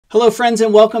Hello friends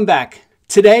and welcome back.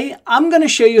 Today I'm going to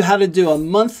show you how to do a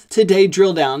month to day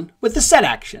drill down with the set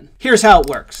action. Here's how it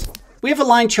works. We have a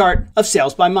line chart of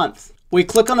sales by month. We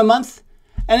click on a month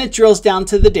and it drills down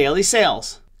to the daily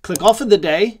sales. Click off of the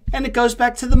day and it goes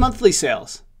back to the monthly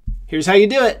sales. Here's how you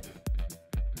do it.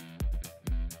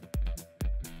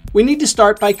 We need to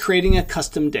start by creating a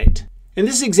custom date. In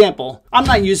this example, I'm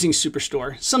not using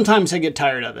Superstore. Sometimes I get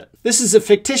tired of it. This is a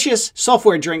fictitious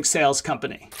software drink sales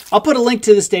company. I'll put a link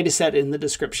to this dataset in the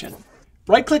description.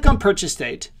 Right-click on Purchase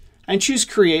Date and choose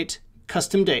Create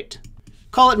Custom Date.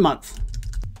 Call it Month.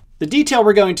 The detail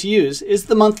we're going to use is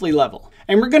the monthly level,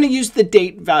 and we're going to use the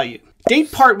date value.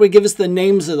 Date part would give us the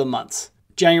names of the months,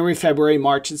 January, February,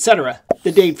 March, etc.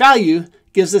 The date value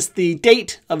gives us the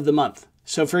date of the month.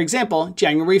 So for example,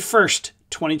 January 1st,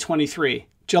 2023.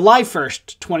 July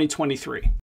 1st, 2023.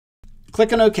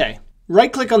 Click on OK.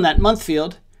 Right-click on that month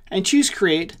field and choose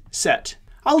Create Set.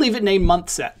 I'll leave it named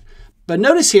Month Set. But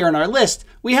notice here in our list,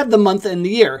 we have the month and the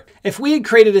year. If we had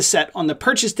created a set on the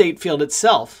Purchase Date field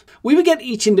itself, we would get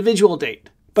each individual date.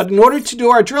 But in order to do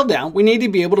our drill down, we need to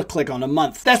be able to click on a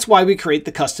month. That's why we create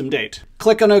the custom date.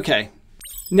 Click on OK.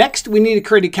 Next, we need to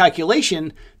create a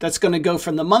calculation that's going to go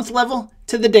from the month level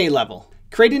to the day level.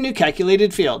 Create a new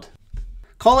calculated field.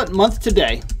 Call it month to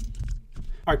day.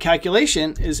 Our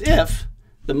calculation is if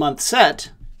the month set,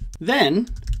 then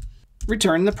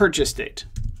return the purchase date.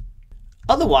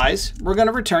 Otherwise, we're going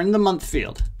to return the month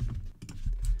field.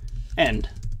 End.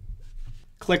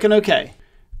 Click on OK.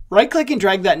 Right-click and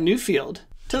drag that new field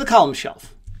to the column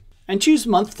shelf and choose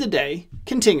month to day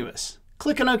continuous.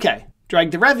 Click on OK.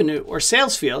 Drag the revenue or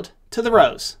sales field to the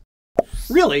rows.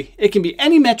 Really, it can be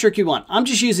any metric you want. I'm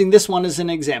just using this one as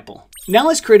an example. Now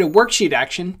let's create a worksheet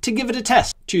action to give it a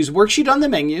test. Choose Worksheet on the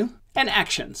menu and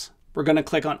Actions. We're going to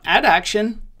click on Add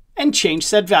Action and change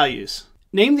set values.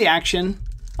 Name the action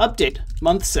Update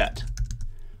Month Set.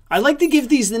 I like to give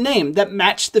these the name that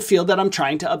match the field that I'm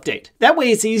trying to update. That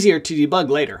way it's easier to debug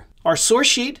later. Our source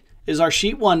sheet is our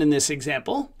sheet 1 in this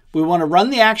example. We want to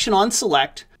run the action on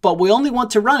select, but we only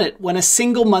want to run it when a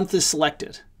single month is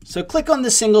selected. So click on the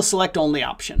single select only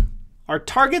option. Our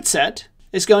target set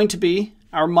is going to be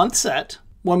our month set.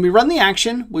 When we run the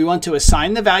action, we want to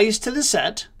assign the values to the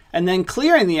set, and then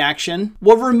clearing the action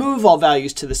will remove all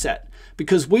values to the set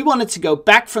because we want it to go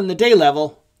back from the day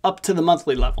level up to the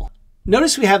monthly level.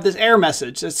 Notice we have this error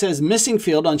message that says missing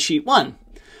field on sheet 1.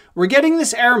 We're getting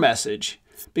this error message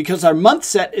because our month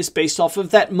set is based off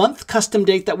of that month custom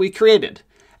date that we created,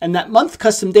 and that month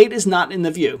custom date is not in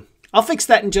the view. I'll fix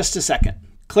that in just a second.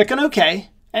 Click on OK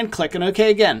and click on OK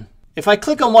again. If I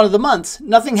click on one of the months,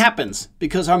 nothing happens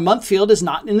because our month field is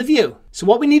not in the view. So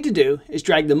what we need to do is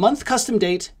drag the month custom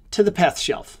date to the path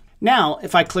shelf. Now,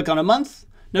 if I click on a month,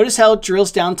 notice how it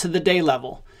drills down to the day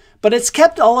level, but it's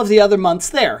kept all of the other months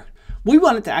there. We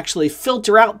want it to actually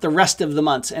filter out the rest of the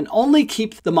months and only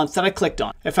keep the month that I clicked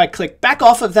on. If I click back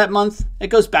off of that month, it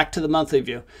goes back to the monthly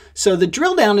view. So the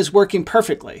drill down is working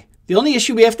perfectly. The only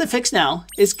issue we have to fix now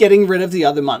is getting rid of the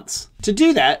other months. To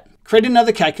do that, create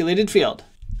another calculated field.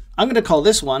 I'm going to call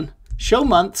this one Show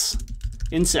Months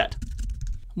in Set.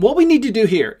 What we need to do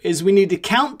here is we need to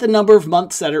count the number of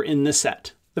months that are in the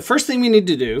set. The first thing we need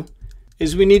to do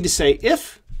is we need to say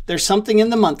if there's something in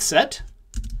the month set,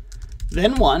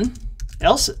 then 1,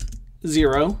 else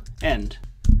 0, end.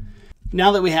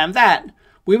 Now that we have that,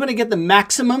 we want to get the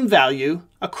maximum value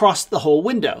across the whole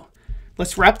window.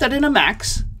 Let's wrap that in a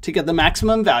max to get the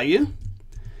maximum value.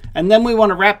 And then we want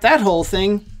to wrap that whole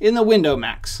thing in the window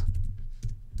max.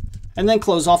 And then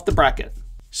close off the bracket.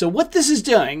 So what this is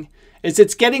doing is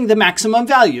it's getting the maximum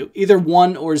value, either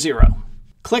 1 or 0.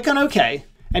 Click on OK.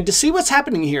 And to see what's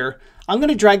happening here, I'm going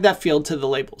to drag that field to the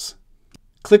labels.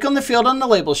 Click on the field on the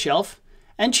label shelf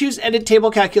and choose Edit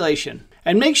Table Calculation.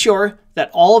 And make sure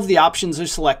that all of the options are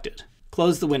selected.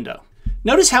 Close the window.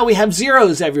 Notice how we have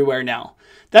zeros everywhere now.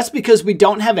 That's because we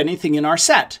don't have anything in our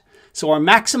set. So our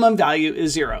maximum value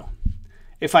is 0.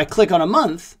 If I click on a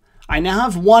month, I now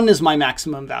have 1 as my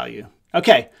maximum value.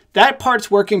 Okay, that part's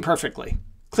working perfectly.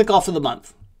 Click off of the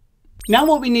month. Now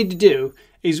what we need to do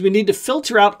is we need to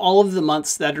filter out all of the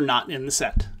months that are not in the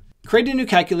set. Create a new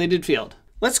calculated field.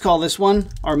 Let's call this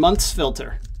one our months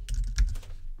filter.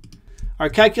 Our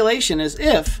calculation is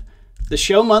if the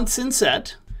show months in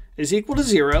set is equal to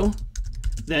 0,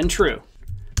 then true.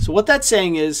 So what that's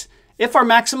saying is if our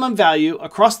maximum value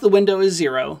across the window is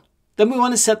 0, then we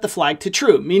want to set the flag to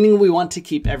true, meaning we want to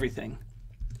keep everything.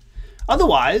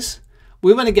 Otherwise,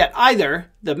 we want to get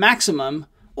either the maximum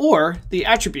or the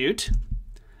attribute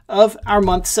of our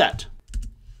month set,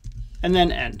 and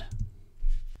then end.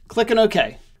 Click on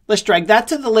OK. Let's drag that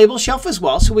to the label shelf as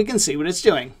well so we can see what it's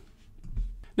doing.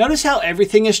 Notice how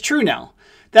everything is true now.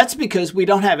 That's because we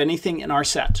don't have anything in our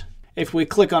set. If we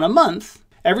click on a month,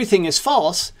 everything is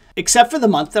false except for the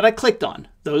month that I clicked on.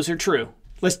 Those are true.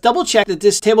 Let's double check that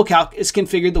this table calc is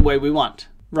configured the way we want.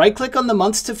 Right-click on the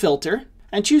months to filter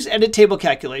and choose Edit Table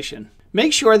Calculation.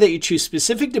 Make sure that you choose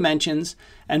specific dimensions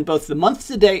and both the month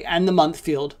to date and the month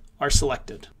field are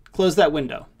selected. Close that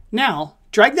window. Now,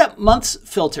 drag that month's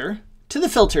filter to the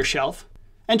filter shelf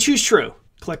and choose True.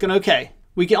 Click on OK.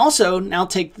 We can also now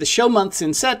take the Show Months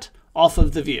in Set off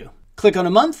of the view. Click on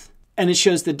a month and it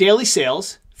shows the daily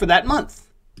sales for that month.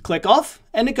 Click off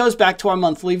and it goes back to our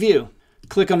monthly view.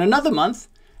 Click on another month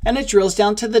and it drills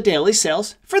down to the daily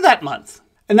sales for that month.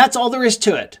 And that's all there is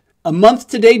to it. A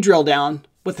month-to-day drill down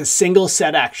with a single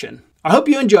set action. I hope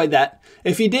you enjoyed that.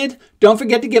 If you did, don't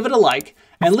forget to give it a like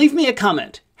and leave me a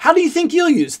comment. How do you think you'll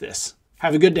use this?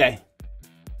 Have a good day.